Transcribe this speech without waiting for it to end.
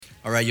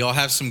All right, y'all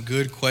have some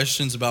good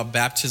questions about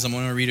baptism. I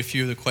want to read a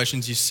few of the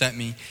questions you sent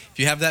me. If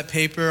you have that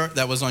paper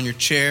that was on your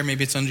chair,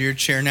 maybe it's under your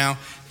chair now,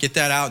 get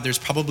that out. There's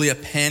probably a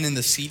pen in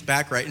the seat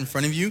back right in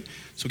front of you.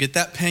 So get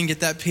that pen, get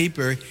that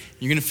paper.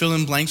 You're going to fill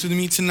in blanks with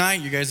me tonight.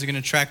 You guys are going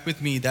to track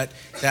with me. That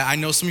I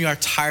know some of you are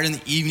tired in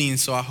the evening,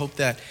 so I hope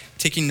that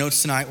taking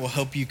notes tonight will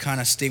help you kind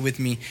of stay with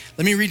me.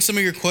 Let me read some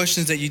of your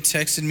questions that you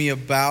texted me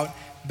about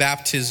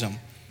baptism.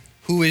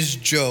 Who is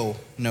Joe?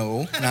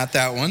 No, not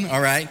that one.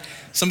 All right.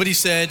 Somebody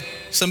said,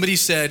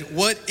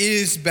 what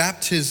is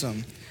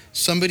baptism?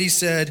 Somebody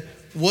said,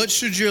 what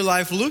should your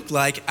life look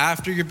like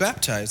after you're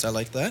baptized? I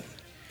like that.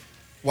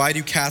 Why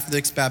do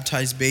Catholics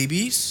baptize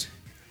babies?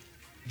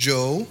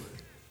 Joe.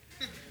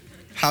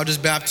 How does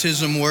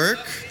baptism work?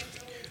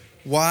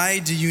 Why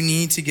do you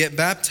need to get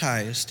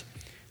baptized?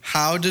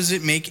 How does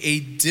it make a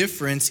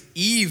difference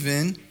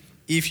even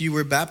if you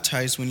were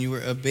baptized when you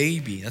were a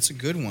baby? That's a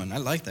good one. I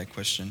like that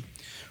question.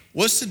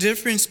 What's the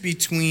difference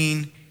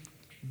between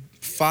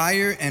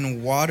fire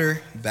and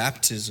water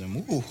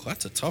baptism? Ooh,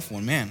 that's a tough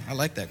one, man. I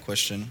like that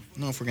question. I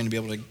don't know if we're going to be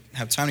able to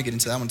have time to get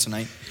into that one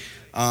tonight.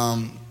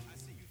 Can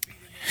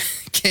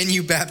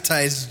you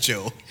baptize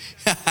Joe?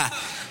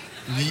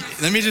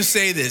 Let me just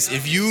say this.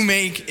 If you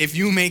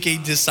make a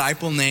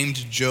disciple named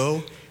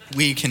Joe,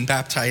 we can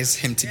baptize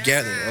him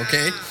together,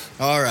 okay?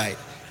 All right.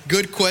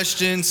 Good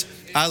questions.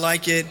 I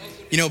like it.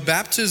 You know,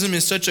 baptism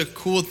is such a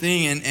cool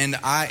thing,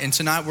 and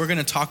tonight we're going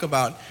to talk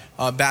about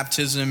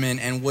baptism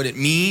and what it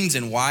means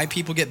and why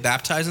people get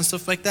baptized and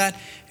stuff like that.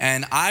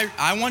 And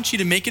I want you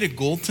to make it a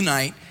goal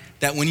tonight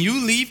that when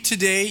you leave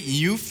today,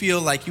 you feel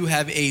like you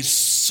have a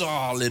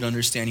solid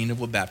understanding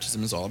of what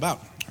baptism is all about,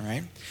 all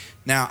right?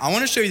 Now, I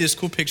want to show you this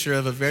cool picture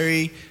of a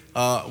very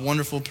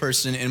wonderful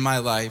person in my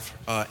life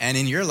and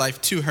in your life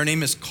too. Her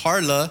name is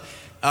Carla.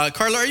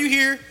 Carla, are you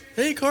here?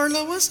 Hey,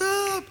 Carla, what's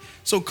up?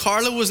 So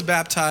Carla was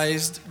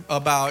baptized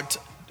about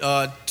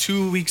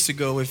 2 weeks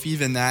ago, if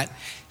even that.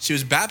 She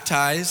was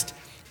baptized,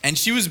 and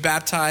she was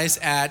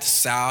baptized at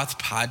South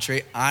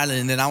Padre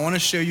Island. And I want to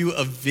show you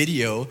a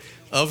video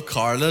of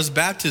Carla's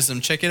baptism.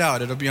 Check it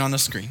out. It'll be on the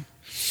screen.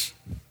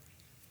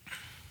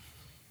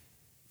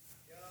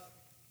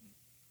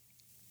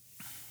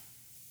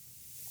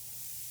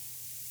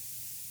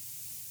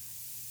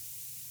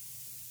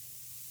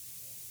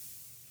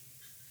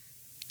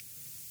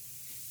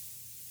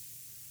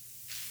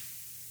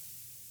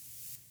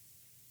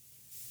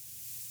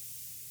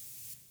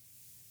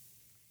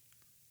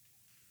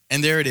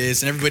 And there it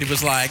is. And everybody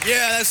was like,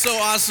 yeah, that's so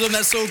awesome.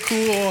 That's so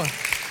cool.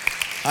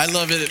 I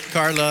love it,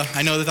 Carla.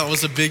 I know that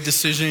was a big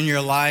decision in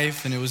your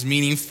life and it was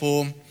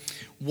meaningful.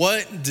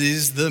 What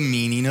is the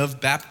meaning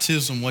of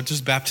baptism? What does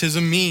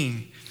baptism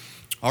mean?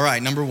 All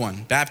right, number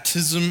one,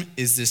 baptism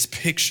is this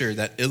picture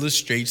that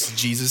illustrates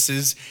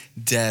Jesus's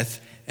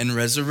death and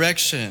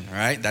resurrection. All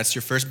right, that's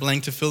your first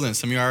blank to fill in.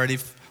 Some of you are already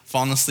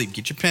fallen asleep.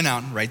 Get your pen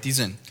out and write these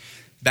in.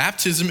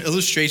 Baptism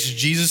illustrates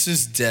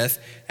Jesus's death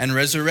and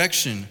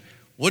resurrection.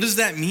 What does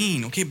that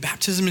mean? Okay,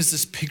 baptism is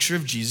this picture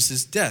of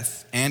Jesus'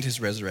 death and his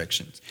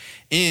resurrection.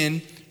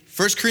 In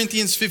 1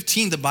 Corinthians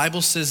 15, the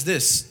Bible says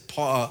this.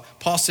 Paul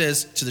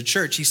says to the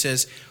church, he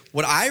says,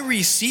 what I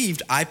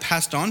received, I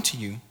passed on to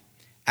you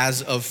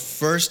as of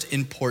first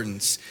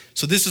importance.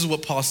 So this is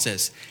what Paul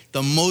says.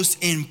 The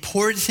most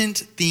important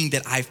thing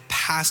that I've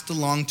passed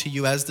along to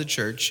you as the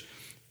church,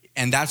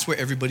 and that's where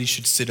everybody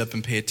should sit up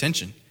and pay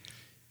attention.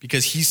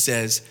 Because he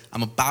says,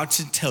 I'm about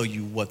to tell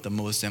you what the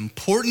most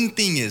important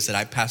thing is that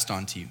I passed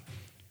on to you,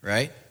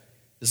 right?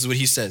 This is what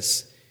he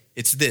says.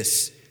 It's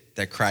this,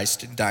 that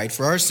Christ died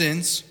for our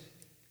sins,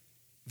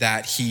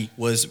 that he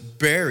was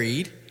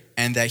buried,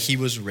 and that he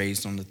was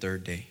raised on the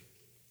third day.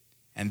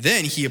 And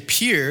then he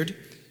appeared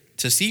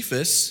to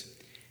Cephas,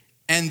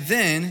 and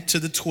then to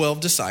the 12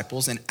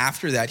 disciples, and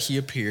after that he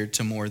appeared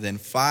to more than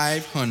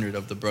 500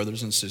 of the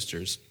brothers and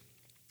sisters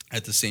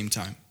at the same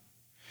time.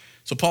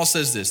 So Paul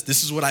says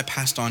this is what I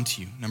passed on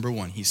to you. Number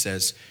one, he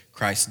says,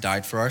 Christ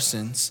died for our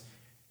sins.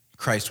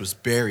 Christ was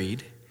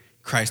buried.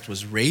 Christ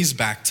was raised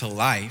back to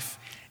life.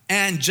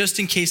 And just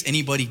in case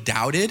anybody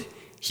doubted,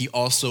 he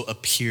also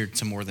appeared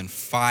to more than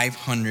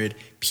 500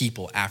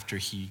 people after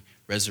he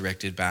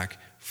resurrected back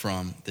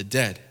from the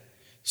dead.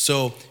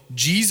 So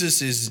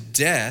Jesus'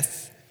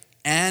 death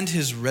and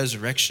his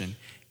resurrection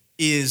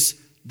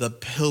is the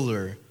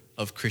pillar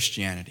of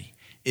Christianity.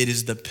 It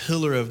is the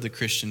pillar of the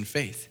Christian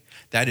faith.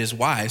 That is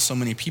why so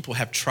many people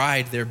have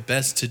tried their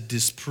best to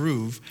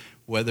disprove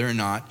whether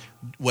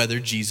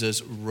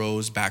Jesus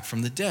rose back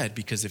from the dead.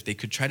 Because if they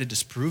could try to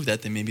disprove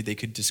that, then maybe they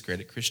could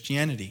discredit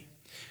Christianity.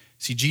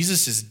 See,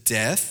 Jesus'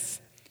 death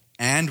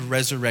and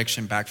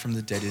resurrection back from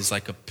the dead is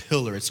like a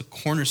pillar. It's a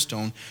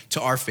cornerstone to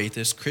our faith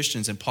as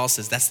Christians. And Paul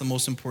says, that's the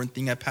most important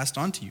thing I passed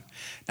on to you.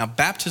 Now,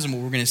 baptism,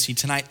 what we're going to see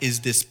tonight, is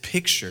this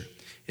picture.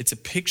 It's a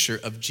picture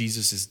of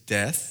Jesus'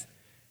 death,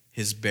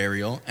 his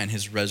burial, and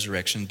his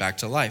resurrection back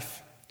to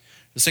life.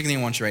 The second thing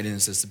I want you to write in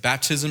is this.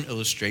 Baptism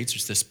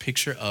illustrates this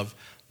picture of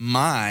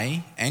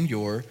my and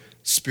your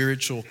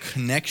spiritual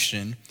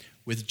connection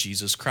with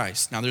Jesus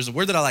Christ. Now, there's a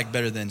word that I like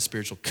better than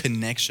spiritual: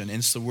 connection, and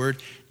it's the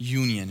word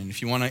union. And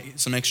if you want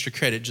some extra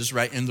credit, just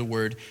write in the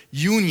word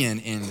union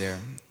in there.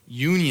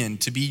 Union,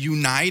 to be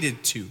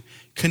united to,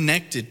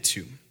 connected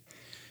to.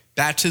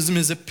 Baptism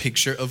is a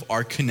picture of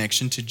our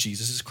connection to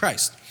Jesus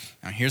Christ.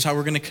 Now, here's how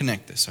we're going to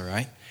connect this, all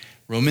right?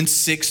 Romans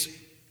 6,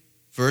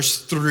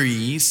 verse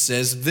 3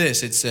 says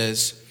this. It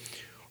says,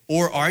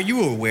 "Or are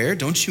you aware,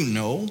 don't you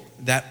know,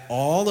 that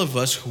all of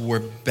us who were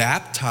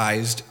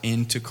baptized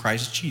into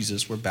Christ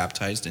Jesus were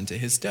baptized into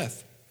his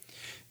death?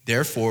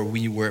 Therefore,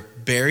 we were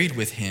buried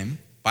with him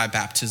by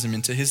baptism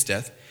into his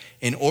death,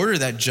 in order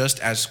that just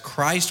as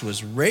Christ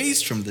was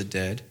raised from the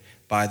dead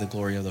by the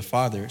glory of the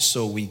Father,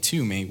 so we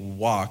too may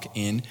walk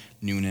in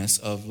newness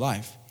of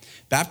life."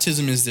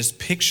 Baptism is this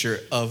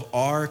picture of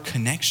our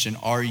connection,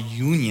 our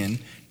union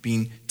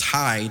being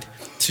tied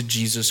to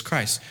Jesus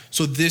Christ.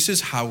 So this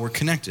is how we're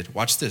connected.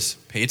 Watch this.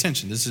 Pay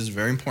attention. This is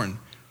very important.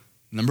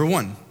 Number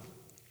one,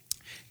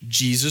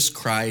 Jesus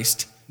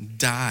Christ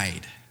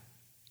died.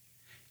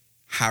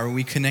 How are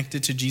we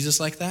connected to Jesus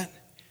like that?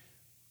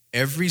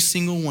 Every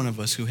single one of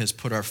us who has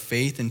put our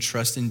faith and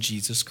trust in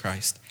Jesus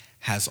Christ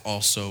has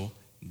also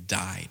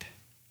died.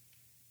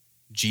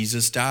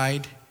 Jesus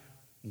died.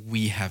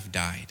 We have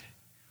died.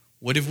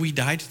 What have we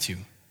died to?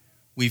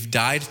 We've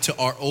died to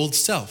our old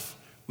self.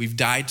 We've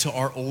died to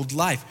our old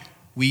life.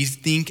 We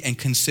think and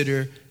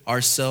consider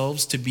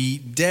ourselves to be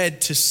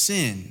dead to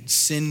sin.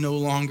 Sin no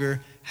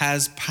longer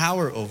has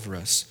power over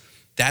us.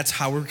 That's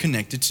how we're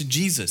connected to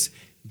Jesus.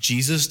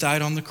 Jesus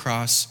died on the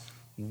cross.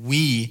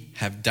 We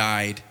have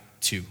died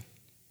too.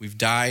 We've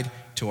died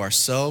to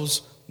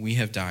ourselves. We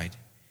have died.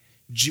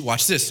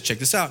 Watch this. Check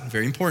this out.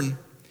 Very important.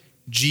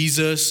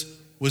 Jesus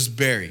was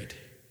buried.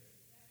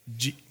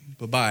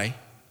 Bye-bye.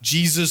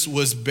 Jesus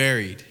was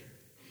buried.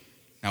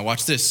 Now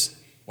watch this.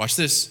 Watch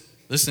this.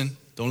 Listen.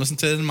 Don't listen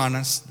to the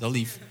hermanas. They'll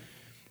leave.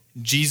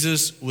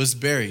 Jesus was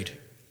buried.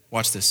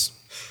 Watch this.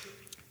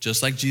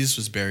 Just like Jesus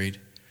was buried,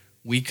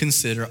 we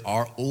consider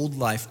our old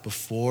life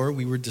before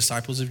we were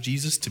disciples of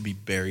Jesus to be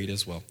buried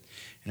as well.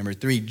 And number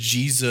 3,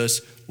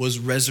 Jesus was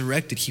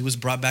resurrected. He was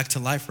brought back to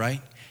life,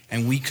 right?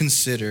 And we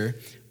consider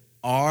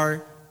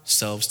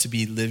ourselves to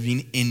be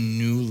living in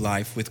new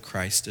life with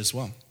Christ as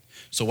well.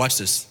 So watch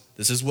this.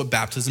 This is what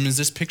baptism is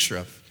this picture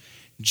of.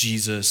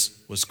 Jesus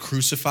was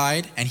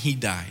crucified and he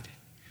died.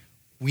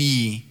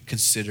 We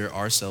consider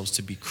ourselves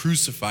to be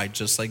crucified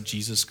just like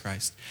Jesus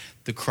Christ.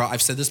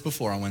 I've said this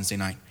before on Wednesday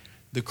night.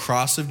 The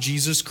cross of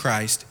Jesus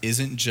Christ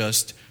isn't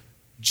just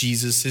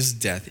Jesus'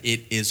 death.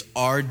 It is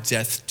our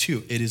death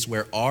too. It is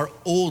where our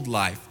old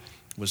life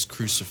was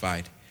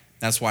crucified.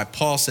 That's why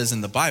Paul says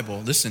in the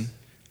Bible, listen,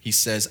 he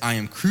says, "I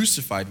am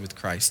crucified with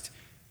Christ.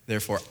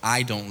 Therefore,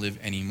 I don't live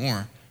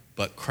anymore,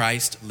 but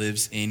Christ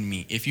lives in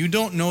me." If you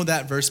don't know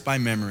that verse by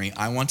memory,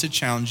 I want to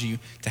challenge you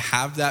to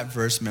have that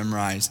verse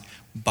memorized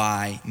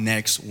by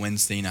next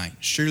Wednesday night.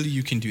 Surely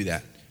you can do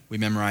that. We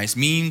memorize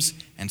memes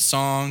and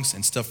songs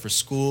and stuff for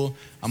school.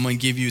 I'm going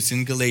to give you, it's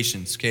in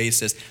Galatians, okay? It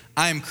says,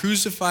 "I am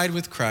crucified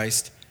with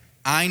Christ.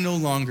 I no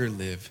longer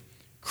live.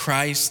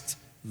 Christ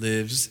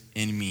lives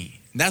in me."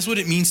 And that's what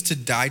it means to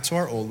die to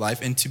our old life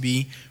and to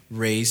be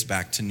raised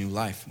back to new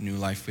life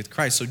with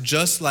Christ. So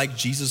just like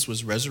Jesus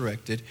was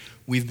resurrected,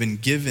 we've been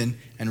given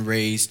and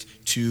raised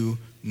to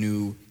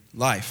new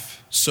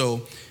life.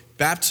 So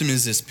baptism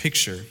is this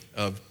picture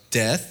of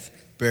death,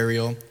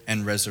 burial,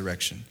 and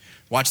resurrection.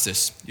 Watch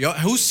this. Y'all,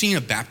 who's seen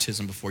a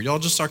baptism before? Y'all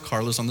just saw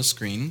Carla's on the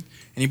screen.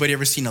 Anybody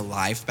ever seen a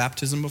live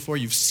baptism before?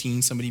 You've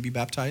seen somebody be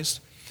baptized?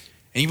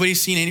 Anybody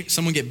seen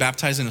someone get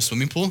baptized in a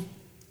swimming pool?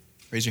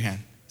 Raise your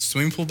hand.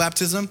 Swimming pool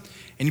baptism?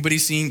 Anybody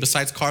seen,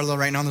 besides Carla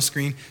right now on the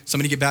screen,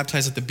 somebody get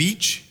baptized at the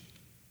beach?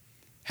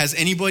 Has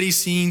anybody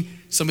seen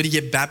somebody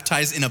get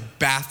baptized in a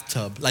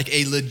bathtub, like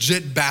a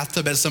legit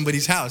bathtub at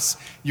somebody's house?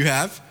 You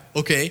have?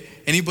 Okay.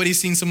 Anybody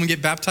seen someone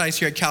get baptized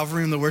here at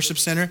Calvary in the worship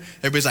center?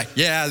 Everybody's like,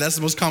 yeah, that's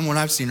the most common one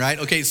I've seen, right?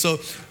 Okay,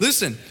 so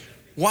listen,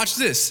 watch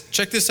this.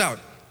 Check this out.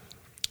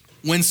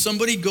 When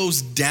somebody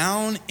goes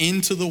down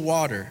into the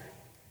water,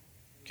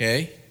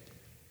 okay?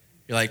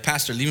 You're like,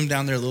 "Pastor, leave him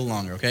down there a little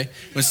longer," okay?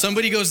 When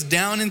somebody goes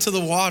down into the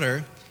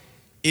water,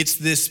 it's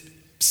this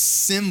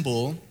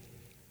symbol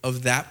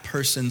of that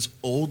person's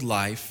old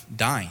life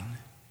dying,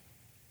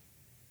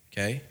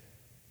 okay?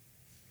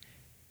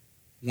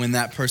 When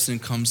that person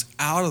comes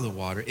out of the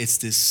water, it's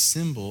this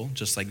symbol,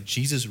 just like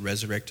Jesus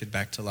resurrected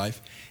back to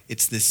life,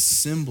 it's this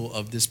symbol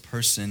of this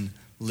person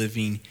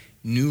living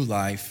new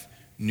life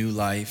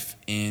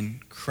in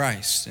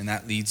Christ. And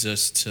that leads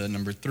us to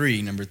number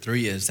 3. Number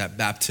 3 is that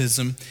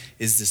baptism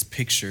is this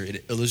picture.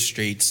 It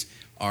illustrates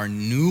our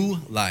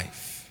new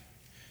life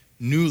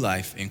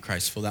in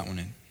Christ. Fill that one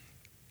in.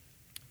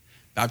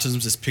 Baptism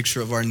is this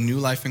picture of our new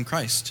life in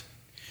Christ.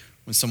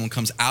 When someone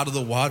comes out of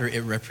the water,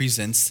 it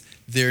represents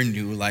their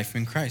new life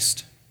in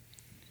Christ.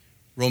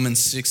 Romans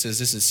 6 says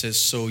this, it says,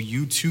 "So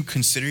you too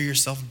consider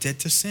yourself dead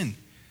to sin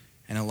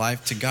and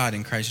alive to God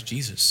in Christ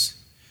Jesus."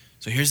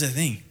 So here's the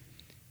thing.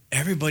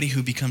 Everybody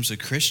who becomes a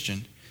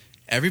Christian,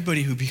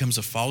 Everybody who becomes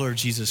a follower of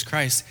Jesus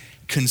Christ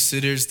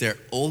considers their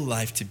old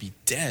life to be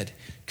dead,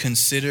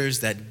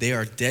 considers that they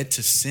are dead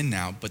to sin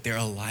now, but they're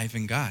alive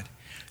in God.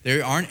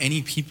 There aren't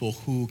any people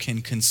who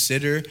can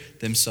consider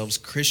themselves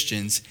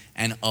Christians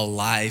and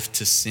alive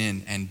to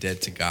sin and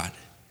dead to God.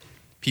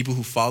 People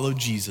who follow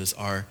Jesus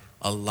are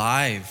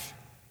alive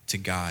to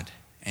God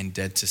and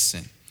dead to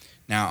sin.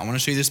 Now, I want to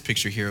show you this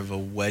picture here of a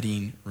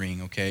wedding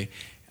ring, okay?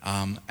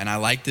 And I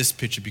like this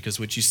picture because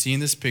what you see in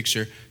this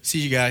picture, see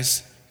you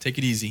guys, take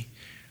it easy.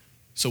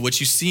 So what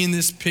you see in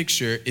this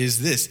picture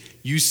is this.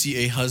 You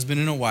see a husband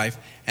and a wife,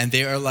 and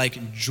they are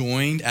like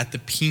joined at the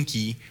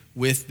pinky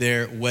with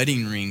their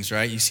wedding rings,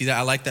 right? You see that?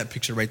 I like that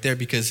picture right there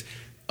because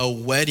a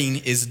wedding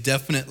is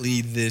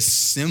definitely this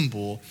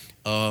symbol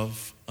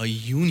of a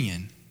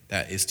union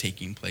that is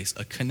taking place,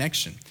 a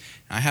connection.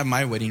 I have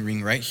my wedding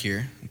ring right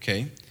here,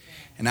 okay?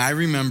 And I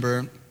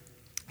remember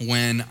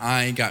when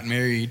I got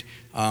married,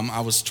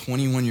 I was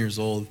 21 years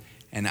old,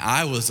 and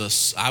I was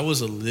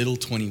a little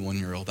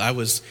 21-year-old.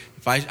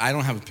 I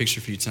don't have a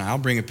picture for you tonight. I'll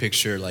bring a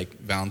picture like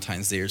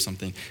Valentine's Day or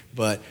something.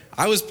 But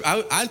I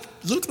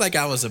looked like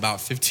I was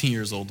about 15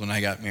 years old when I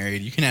got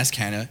married. You can ask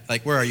Hannah.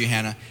 Like, where are you,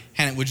 Hannah?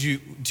 Hannah, do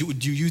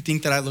you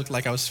think that I looked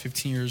like I was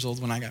 15 years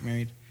old when I got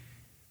married?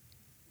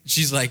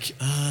 She's like,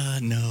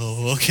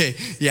 no, okay,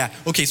 yeah.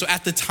 Okay, so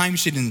at the time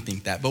she didn't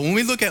think that. But when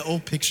we look at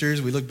old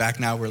pictures, we look back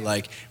now, we're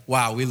like,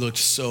 wow, we looked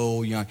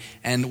so young.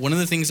 And one of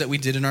the things that we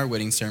did in our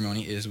wedding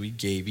ceremony is we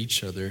gave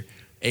each other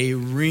a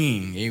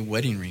ring, a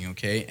wedding ring,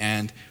 okay?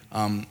 And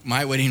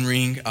my wedding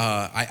ring,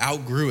 I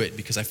outgrew it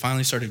because I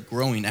finally started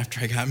growing after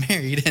I got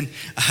married, and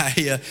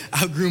I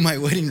outgrew my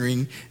wedding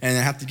ring, and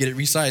I have to get it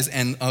resized.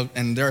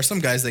 And there are some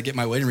guys that get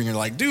my wedding ring and are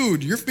like,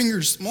 dude, your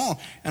finger's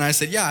small. And I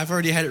said, yeah, I've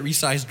already had it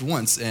resized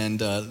once and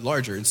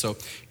larger. And so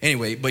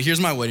anyway, but here's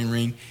my wedding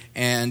ring.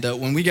 And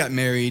when we got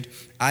married,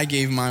 I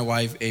gave my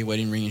wife a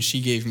wedding ring, and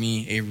she gave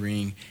me a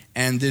ring.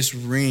 And this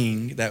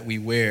ring that we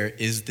wear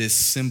is this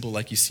symbol,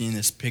 like you see in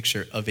this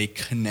picture, of a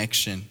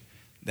connection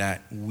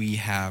that we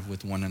have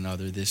with one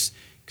another, this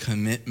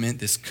commitment,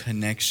 this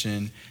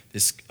connection,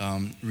 this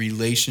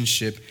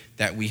relationship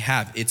that we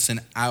have. It's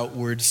an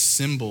outward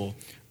symbol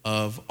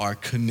of our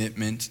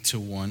commitment to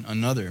one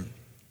another.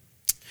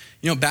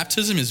 You know,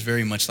 baptism is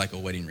very much like a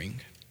wedding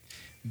ring.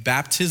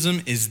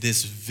 Baptism is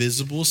this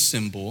visible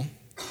symbol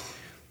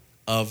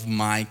of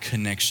my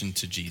connection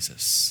to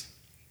Jesus.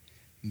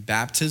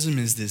 Baptism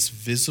is this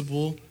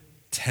visible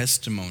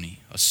testimony,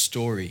 a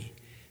story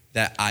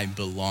that I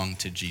belong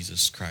to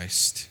Jesus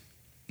Christ.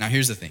 Now,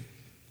 here's the thing.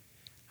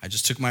 I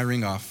just took my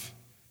ring off.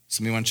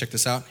 Somebody want to check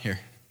this out? Here.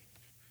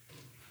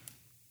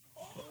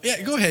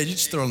 Yeah, go ahead. You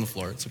just throw it on the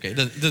floor. It's okay. It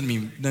doesn't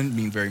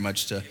mean very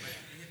much to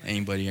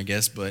anybody, I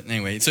guess. But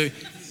anyway, so you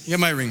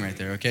got my ring right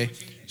there, okay?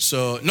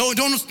 So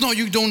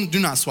do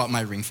not swap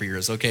my ring for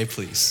yours, okay?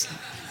 Please.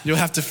 You'll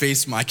have to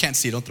face I can't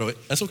see. Don't throw it.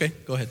 That's okay.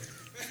 Go ahead.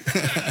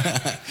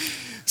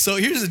 So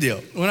here's the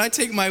deal. When I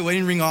take my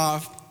wedding ring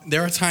off,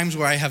 there are times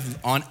where I have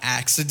on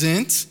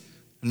accident,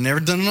 I've never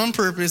done it on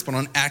purpose, but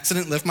on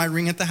accident left my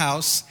ring at the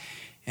house.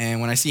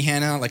 And when I see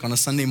Hannah, like on a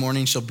Sunday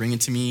morning, she'll bring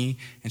it to me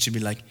and she'll be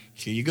like,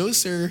 here you go,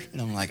 sir.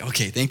 And I'm like,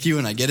 okay, thank you.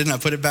 And I get it and I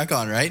put it back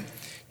on, right?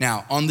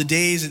 Now, on the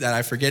days that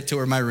I forget to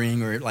wear my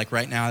ring, or like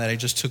right now that I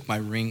just took my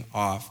ring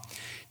off,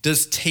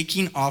 does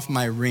taking off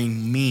my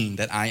ring mean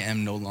that I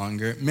am no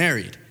longer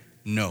married?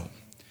 No.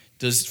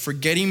 Does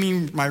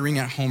forgetting my ring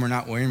at home or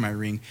not wearing my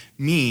ring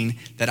mean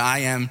that I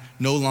am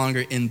no longer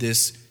in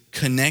this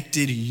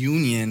connected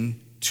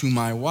union to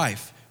my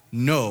wife?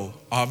 No,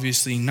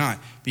 obviously not,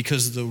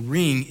 because the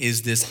ring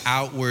is this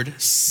outward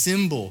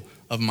symbol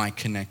of my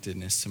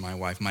connectedness to my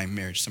wife, my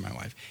marriage to my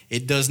wife.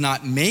 It does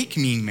not make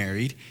me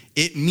married.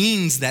 It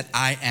means that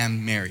I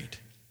am married.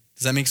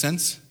 Does that make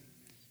sense?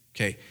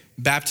 Okay,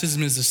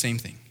 baptism is the same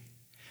thing.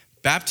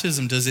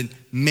 Baptism doesn't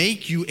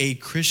make you a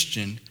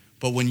Christian,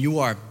 but when you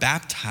are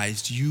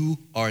baptized, you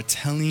are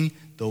telling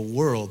the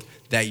world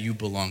that you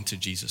belong to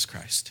Jesus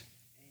Christ.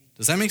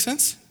 Does that make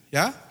sense?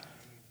 Yeah?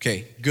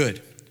 Okay,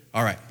 good.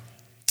 All right.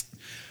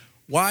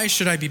 Why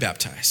should I be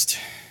baptized?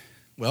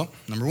 Well,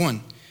 number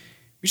one,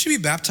 we should be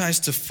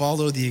baptized to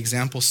follow the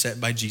example set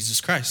by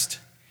Jesus Christ.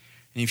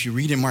 And if you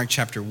read in Mark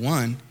chapter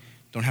 1,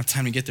 don't have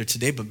time to get there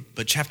today,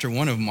 but chapter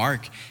 1 of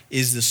Mark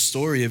is the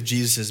story of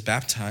Jesus'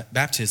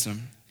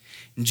 baptism.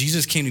 And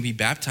Jesus came to be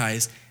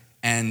baptized,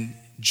 and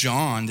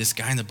John, this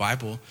guy in the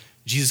Bible,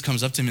 Jesus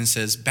comes up to him and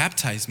says,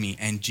 baptize me.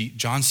 And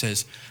John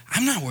says,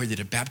 I'm not worthy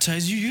to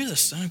baptize you. You're the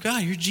Son of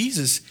God. You're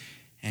Jesus.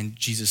 And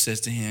Jesus says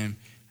to him,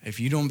 if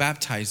you don't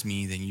baptize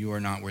me, then you are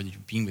not worthy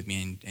of being with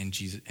me.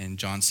 And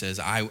John says,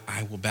 I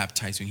will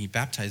baptize you. And he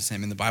baptizes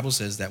him. And the Bible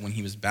says that when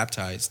he was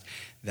baptized,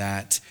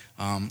 that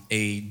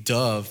a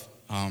dove,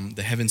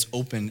 the heavens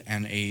opened,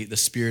 and the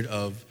spirit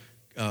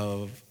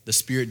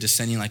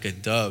descending like a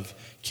dove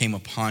came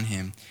upon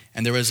him.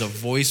 And there was a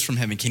voice from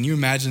heaven. Can you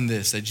imagine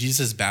this? That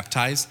Jesus is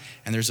baptized,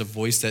 and there's a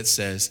voice that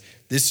says,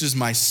 this is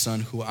my son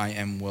who I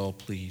am well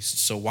pleased.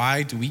 So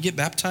why do we get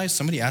baptized?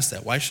 Somebody asked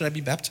that. Why should I be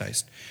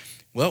baptized?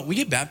 Well, we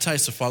get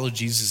baptized to follow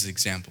Jesus'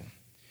 example.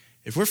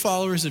 If we're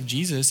followers of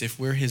Jesus, if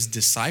we're his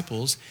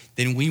disciples,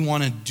 then we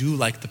want to do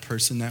like the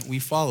person that we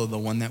follow, the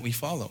one that we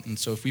follow. And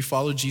so if we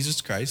follow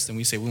Jesus Christ, then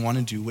we say we want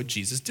to do what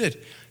Jesus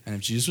did. And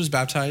if Jesus was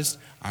baptized,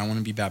 I want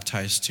to be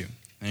baptized too.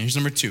 And here's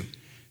number 2.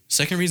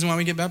 Second reason why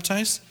we get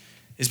baptized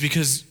is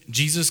because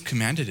Jesus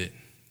commanded it.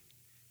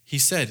 He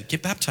said,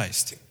 get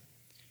baptized.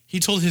 He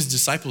told his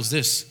disciples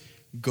this,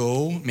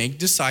 go make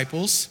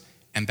disciples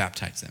and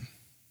baptize them.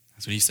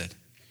 That's what he said.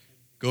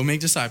 Go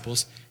make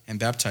disciples and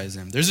baptize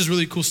them. There's this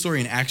really cool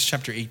story in Acts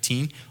chapter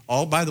 18.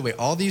 By the way,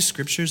 all these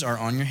scriptures are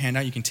on your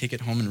handout. You can take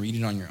it home and read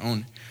it on your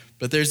own.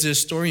 But there's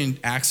this story in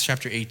Acts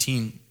chapter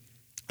 18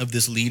 of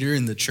this leader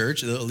in the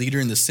church, a leader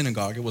in the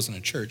synagogue. It wasn't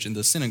a church, in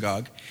the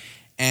synagogue.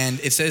 And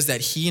it says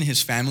that he and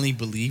his family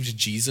believed in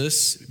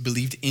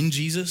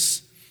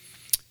Jesus,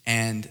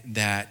 and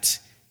that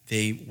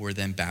they were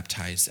then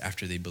baptized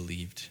after they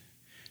believed.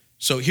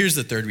 So here's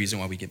the third reason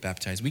why we get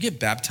baptized. We get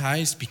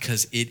baptized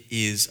because it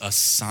is a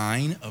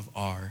sign of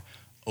our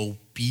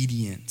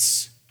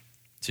obedience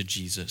to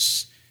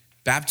Jesus.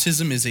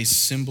 Baptism is a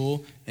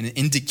symbol, an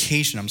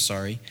indication,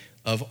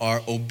 of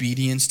our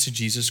obedience to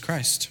Jesus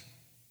Christ.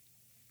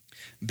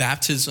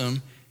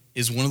 Baptism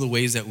is one of the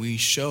ways that we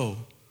show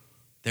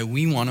that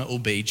we want to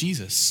obey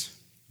Jesus.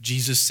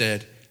 Jesus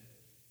said,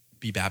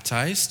 be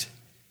baptized,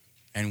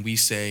 and we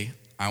say,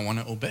 I want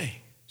to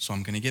obey, so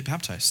I'm going to get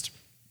baptized.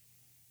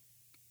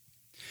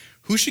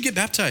 Who should get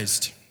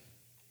baptized?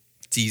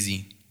 It's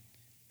easy.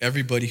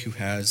 Everybody who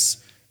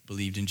has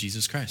believed in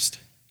Jesus Christ.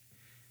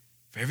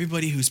 For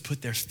everybody who's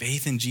put their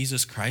faith in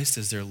Jesus Christ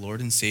as their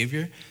Lord and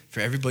Savior, for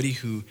everybody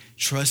who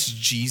trusts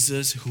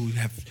Jesus,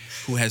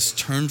 who has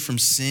turned from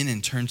sin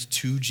and turned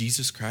to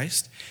Jesus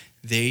Christ,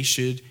 they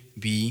should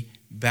be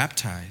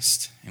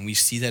baptized. And we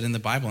see that in the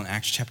Bible in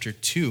Acts chapter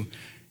 2.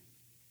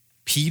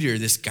 Peter,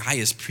 this guy,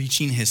 is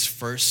preaching his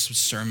first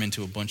sermon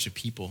to a bunch of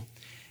people.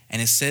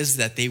 And it says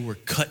that they were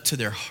cut to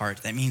their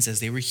heart. That means as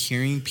they were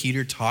hearing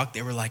Peter talk,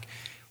 they were like,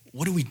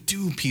 what do we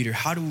do, Peter?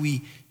 How do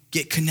we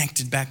get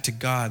connected back to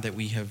God that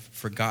we have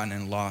forgotten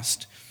and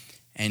lost?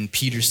 And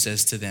Peter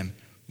says to them,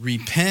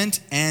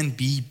 repent and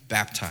be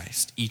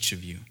baptized, each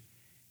of you.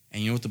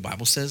 And you know what the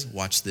Bible says?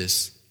 Watch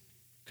this.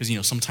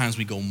 Because, sometimes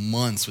we go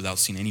months without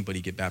seeing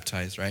anybody get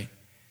baptized, right?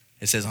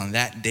 It says on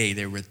that day,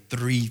 there were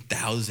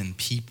 3,000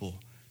 people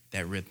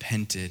that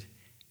repented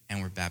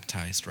and were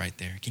baptized right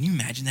there. Can you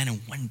imagine that in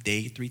one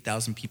day,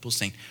 3,000 people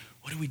saying,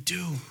 what do we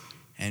do?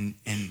 And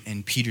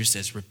Peter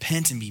says,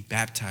 repent and be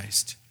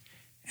baptized.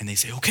 And they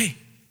say, okay,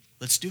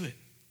 let's do it.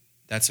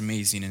 That's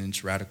amazing and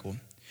it's radical.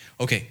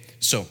 Okay,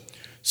 so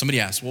somebody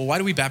asked, well, why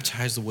do we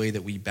baptize the way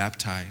that we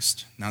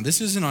baptized? Now,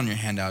 this isn't on your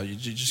handout. You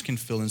just can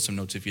fill in some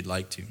notes if you'd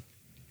like to.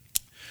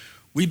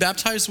 We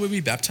baptize the way we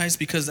baptize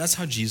because that's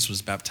how Jesus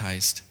was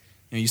baptized.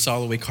 You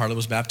saw the way Carla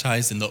was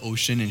baptized in the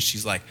ocean, and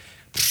she's like,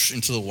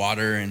 into the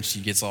water, and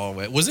she gets all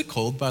wet. Was it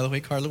cold, by the way,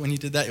 Carla, when you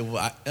did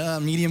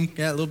that? Medium,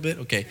 yeah, a little bit?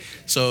 Okay.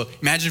 So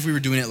imagine if we were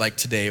doing it like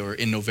today or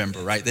in November,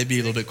 right? They'd be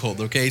a little bit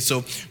cold, okay?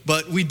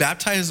 But we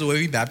baptize the way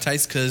we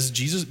baptize because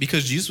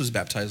Jesus was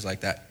baptized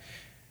like that.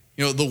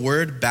 The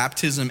word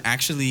baptism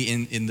actually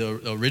in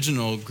the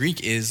original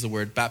Greek is the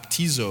word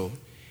baptizo.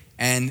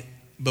 And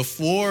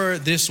before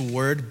this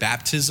word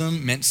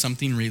baptism meant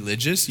something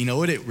religious, you know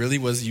what it really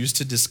was used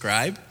to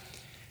describe?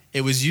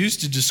 It was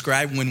used to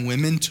describe when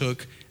women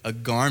took a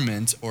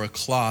garment or a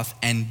cloth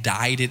and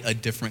dyed it a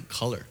different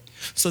color.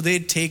 So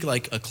they'd take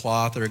like a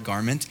cloth or a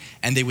garment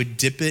and they would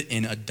dip it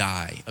in a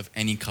dye of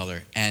any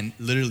color. And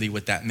literally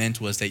what that meant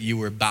was that you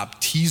were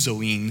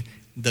baptizoing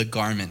the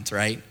garment,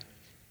 right?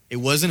 It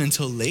wasn't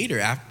until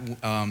later,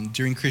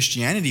 during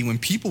Christianity, when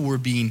people were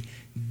being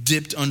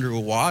dipped under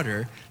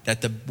water,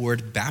 that the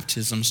word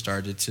baptism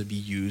started to be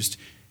used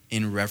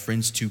in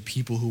reference to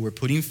people who were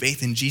putting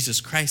faith in Jesus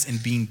Christ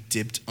and being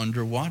dipped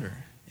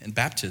underwater in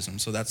baptism.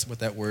 So that's what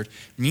that word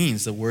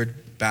means. The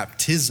word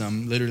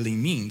baptism literally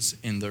means,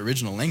 in the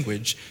original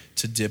language,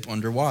 to dip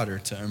underwater,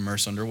 to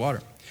immerse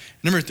underwater.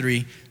 Number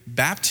 3,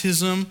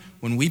 baptism,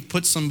 when we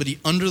put somebody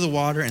under the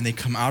water and they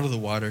come out of the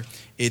water,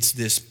 it's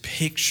this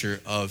picture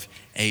of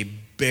a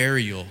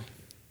burial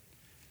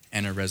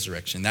and a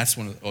resurrection. That's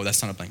not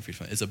a blank free.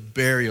 It's a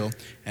burial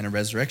and a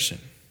resurrection.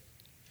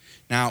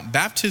 Now,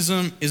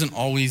 baptism isn't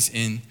always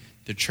in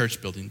the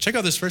church building. Check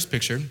out this first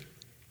picture.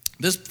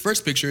 This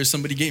first picture is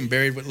somebody getting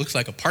buried what looks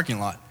like a parking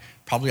lot,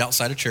 probably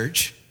outside a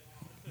church,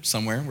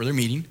 somewhere where they're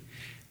meeting.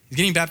 He's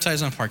getting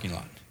baptized in a parking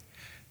lot.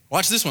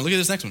 Watch this one. Look at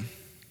this next one.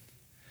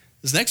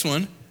 This next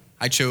one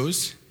I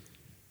chose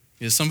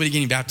is somebody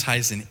getting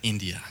baptized in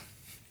India,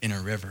 in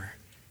a river.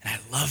 And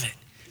I love it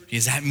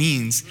because that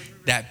means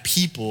that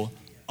people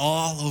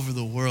all over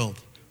the world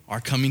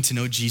are coming to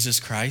know Jesus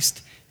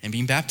Christ and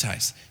being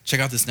baptized. Check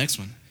out this next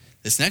one.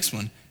 This next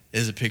one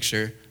is a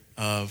picture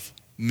of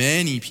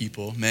many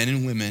people, men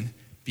and women,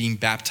 being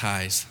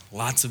baptized,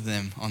 lots of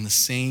them on the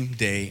same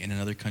day in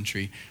another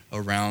country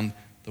around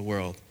the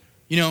world.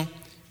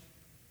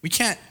 We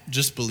can't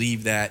just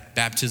believe that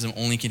baptism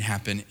only can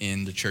happen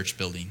in the church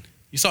building.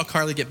 You saw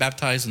Carly get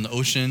baptized in the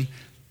ocean.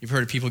 You've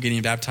heard of people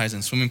getting baptized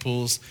in swimming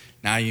pools.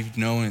 now you've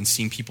known and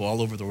seen people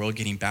all over the world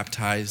getting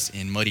baptized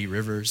in muddy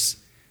rivers.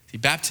 See,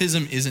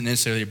 baptism isn't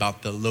necessarily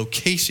about the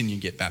location you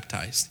get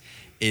baptized.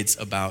 It's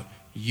about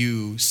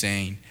you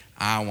saying,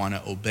 I want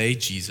to obey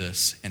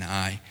Jesus and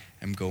I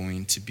am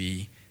going to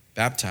be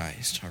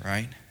baptized, all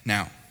right?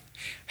 Now,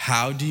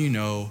 how do you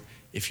know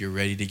if you're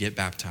ready to get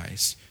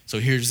baptized? So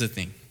here's the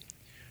thing.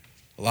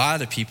 A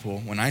lot of people,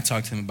 when I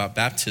talk to them about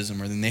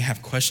baptism or then they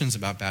have questions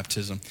about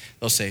baptism,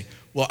 they'll say,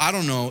 well, I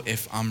don't know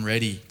if I'm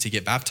ready to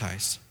get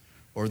baptized.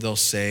 Or they'll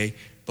say,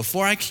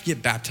 before I can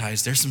get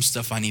baptized, there's some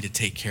stuff I need to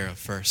take care of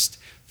first.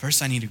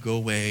 First, I need to go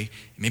away,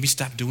 maybe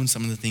stop doing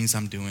some of the things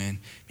I'm doing.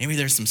 Maybe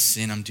there's some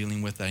sin I'm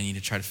dealing with that I need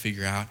to try to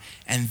figure out.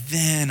 And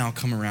then I'll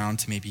come around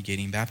to maybe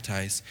getting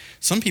baptized.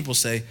 Some people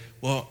say,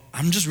 well,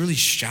 I'm just really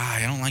shy.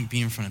 I don't like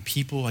being in front of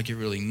people. I get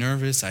really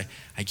nervous. I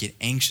get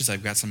anxious.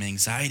 I've got some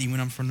anxiety when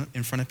I'm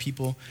in front of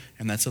people.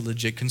 And that's a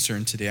legit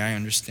concern today. I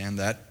understand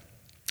that.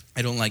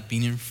 I don't like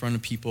being in front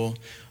of people.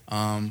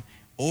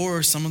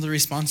 Or some of the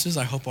responses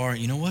I hope are,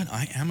 you know what?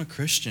 I am a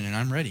Christian and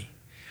I'm ready.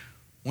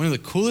 One of the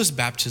coolest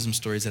baptism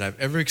stories that I've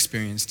ever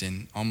experienced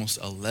in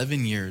almost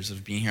 11 years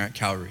of being here at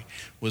Calvary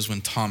was when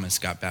Thomas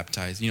got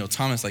baptized. You know,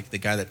 Thomas, like the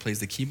guy that plays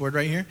the keyboard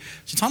right here.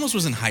 So Thomas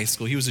was in high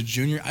school. He was a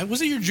junior.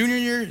 Was it your junior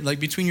year,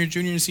 like between your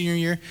junior and senior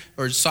year,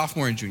 or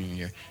sophomore and junior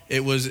year?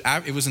 It was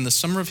in the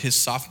summer of his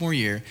sophomore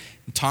year.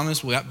 And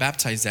Thomas got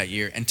baptized that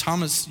year. And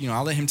Thomas, you know,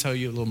 I'll let him tell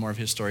you a little more of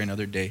his story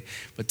another day.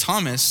 But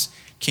Thomas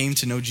came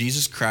to know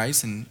Jesus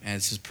Christ and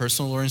as his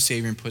personal Lord and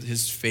Savior and put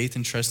his faith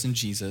and trust in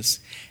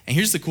Jesus. And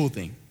here's the cool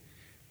thing.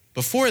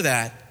 Before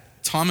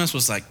that, Thomas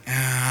was like,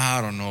 I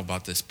don't know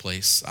about this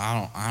place.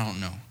 I don't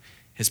know.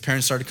 His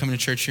parents started coming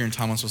to church here, and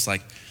Thomas was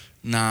like,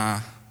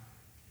 I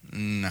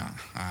don't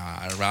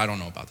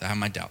know about that. I have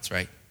my doubts,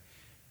 right?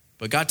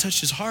 But God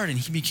touched his heart, and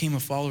he became a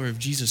follower of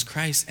Jesus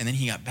Christ, and then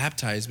he got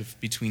baptized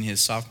between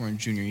his sophomore and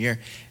junior year.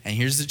 And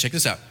check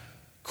this out,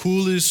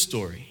 coolest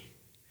story.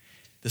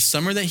 The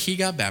summer that he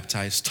got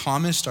baptized,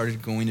 Thomas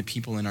started going to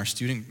people in our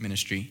student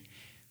ministry,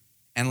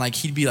 and like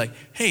he'd be like,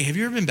 hey, have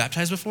you ever been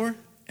baptized before?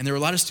 And there were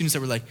a lot of students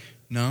that were like,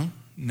 no,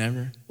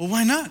 never. Well,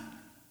 why not?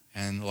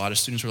 And a lot of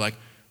students were like,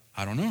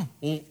 I don't know.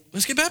 Well,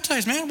 let's get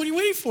baptized, man. What are you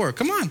waiting for?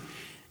 Come on.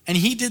 And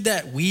he did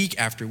that week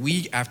after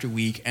week after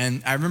week.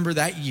 And I remember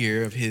that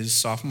year of his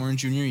sophomore and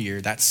junior year,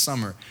 that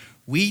summer,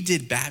 we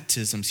did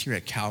baptisms here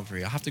at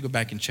Calvary. I'll have to go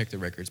back and check the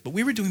records. But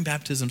we were doing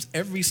baptisms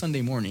every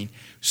Sunday morning,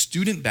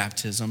 student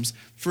baptisms.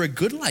 For a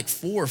good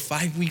 4 or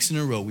 5 weeks in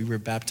a row, we were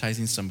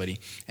baptizing somebody.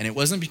 And it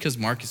wasn't because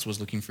Marcus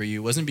was looking for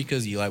you. It wasn't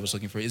because Eli was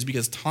looking for you. It was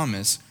because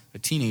Thomas, a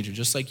teenager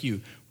just like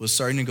you, was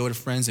starting to go to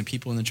friends and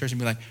people in the church and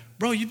be like,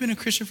 bro, you've been a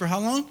Christian for how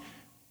long?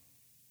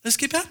 Let's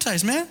get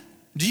baptized, man.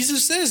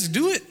 Jesus says,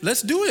 do it.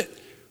 Let's do it.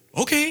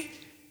 Okay,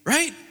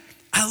 right?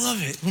 I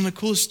love it. One of the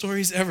coolest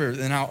stories ever.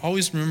 And I'll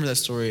always remember that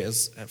story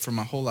for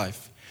my whole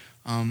life.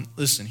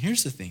 Listen,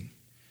 here's the thing.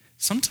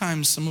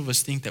 Sometimes some of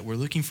us think that we're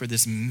looking for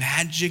this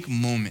magic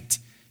moment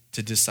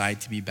to decide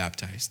to be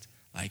baptized.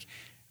 Like,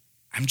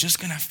 I'm just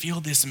going to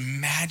feel this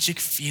magic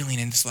feeling.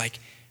 And it's like,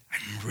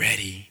 I'm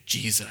ready,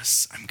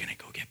 Jesus. I'm going to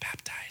go get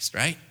baptized,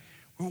 right?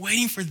 We're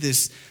waiting for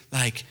this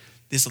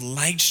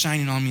light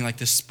shining on me like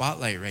this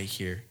spotlight right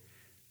here.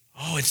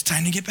 Oh, it's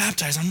time to get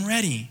baptized. I'm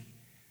ready.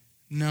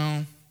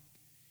 No.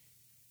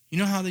 You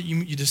know how that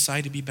you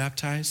decide to be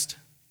baptized?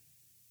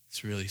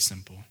 It's really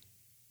simple.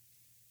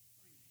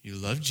 You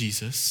love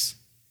Jesus.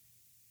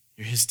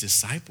 You're his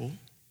disciple.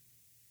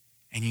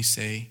 And you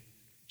say,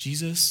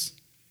 Jesus,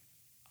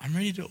 I'm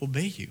ready to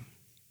obey you.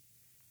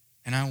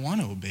 And I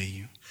want to obey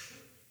you.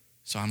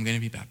 So I'm going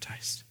to be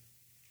baptized.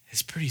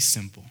 It's pretty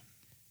simple.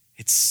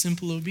 It's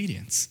simple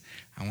obedience.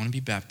 I want to be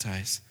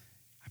baptized.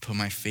 I put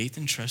my faith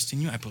and trust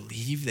in you. I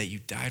believe that you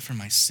died for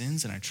my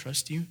sins and I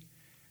trust you.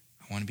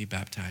 I want to be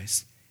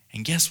baptized.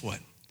 And guess what?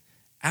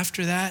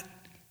 After that,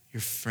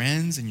 your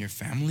friends and your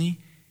family,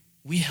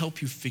 we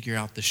help you figure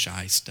out the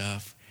shy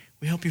stuff.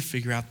 We help you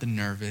figure out the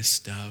nervous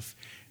stuff.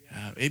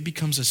 It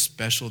becomes a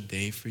special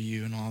day for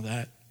you and all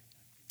that.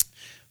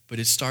 But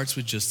it starts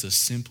with just a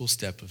simple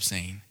step of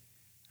saying,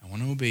 I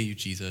want to obey you,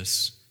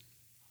 Jesus.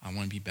 I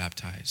want to be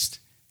baptized.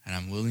 And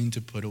I'm willing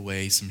to put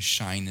away some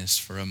shyness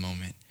for a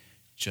moment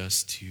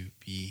just to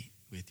be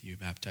with you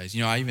baptized.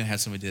 You know, I even had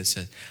somebody that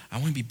said, I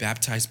want to be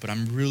baptized, but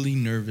I'm really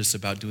nervous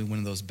about doing one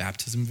of those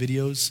baptism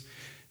videos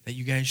that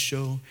you guys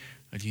show.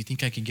 Do you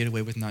think I can get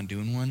away with not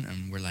doing one?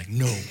 And we're like,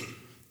 no,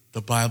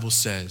 the Bible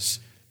says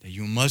that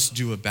you must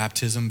do a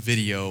baptism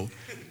video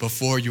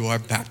before you are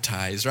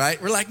baptized,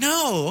 right? We're like,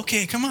 no,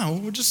 okay, come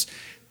on,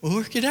 we'll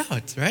work it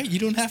out, right? You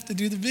don't have to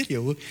do the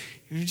video.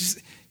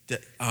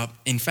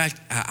 In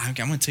fact, I'm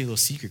going to tell you a little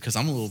secret because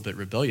I'm a little bit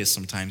rebellious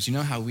sometimes. You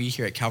know how we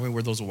here at Calvary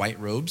wear those white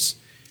robes?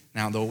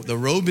 Now, the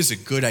robe is a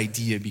good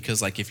idea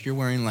because, like, if you're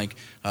wearing like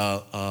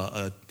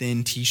a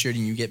thin T-shirt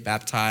and you get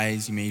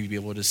baptized, you may be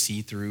able to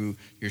see through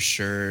your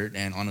shirt.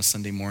 And on a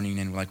Sunday morning,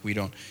 and like we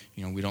don't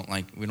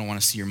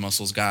want to see your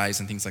muscles, guys,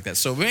 and things like that.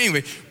 So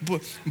anyway,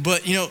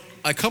 but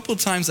a couple of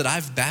times that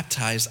I've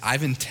baptized,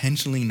 I've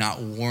intentionally not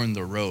worn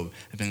the robe.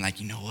 I've been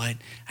like, you know what?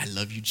 I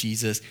love you,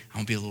 Jesus. I'm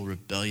gonna be a little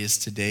rebellious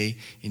today.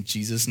 In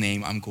Jesus'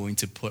 name, I'm going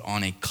to put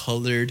on a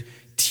colored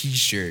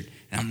T-shirt.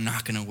 And I'm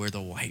not going to wear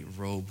the white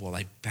robe while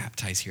I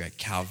baptize here at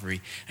Calvary.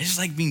 I just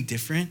like being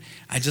different.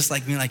 I just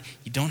like being like,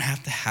 you don't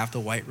have to have the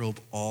white robe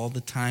all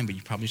the time, but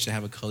you probably should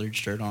have a colored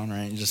shirt on,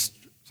 right? Just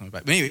something like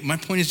that. But anyway, my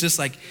point is just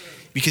like,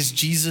 because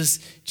Jesus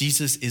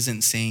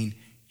isn't saying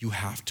you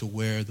have to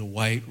wear the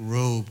white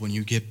robe when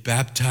you get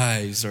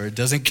baptized or it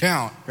doesn't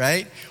count,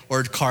 right?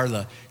 Or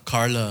Carla,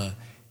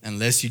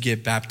 unless you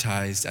get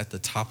baptized at the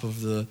top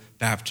of the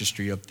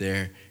baptistry up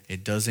there,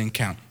 it doesn't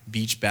count.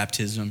 Beach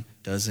baptism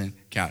doesn't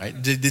count. Right?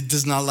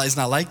 It's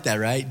not like that,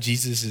 right?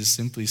 Jesus is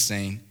simply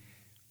saying,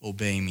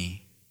 obey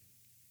me.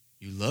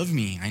 You love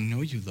me. I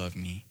know you love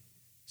me.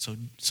 So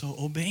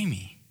obey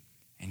me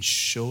and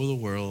show the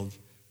world.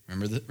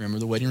 Remember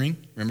the wedding ring?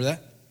 Remember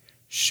that?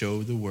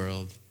 Show the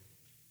world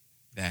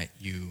that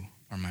you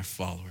are my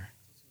follower.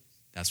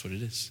 That's what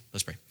it is.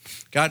 Let's pray.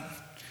 God,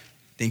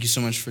 thank you so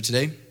much for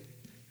today.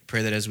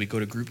 Pray that as we go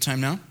to group time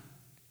now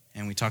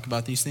and we talk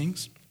about these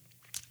things,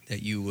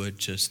 that you would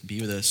just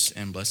be with us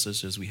and bless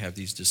us as we have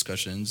these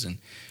discussions. And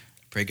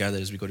pray, God,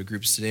 that as we go to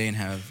groups today and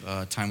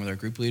have time with our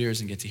group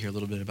leaders and get to hear a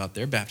little bit about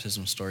their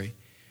baptism story,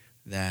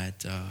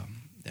 that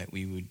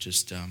we would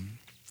just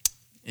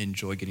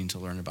enjoy getting to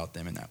learn about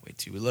them in that way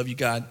too. We love you,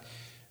 God.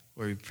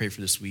 Lord, we pray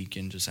for this week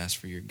and just ask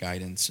for your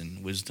guidance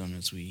and wisdom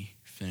as we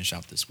finish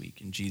out this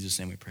week. In Jesus'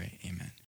 name we pray, amen.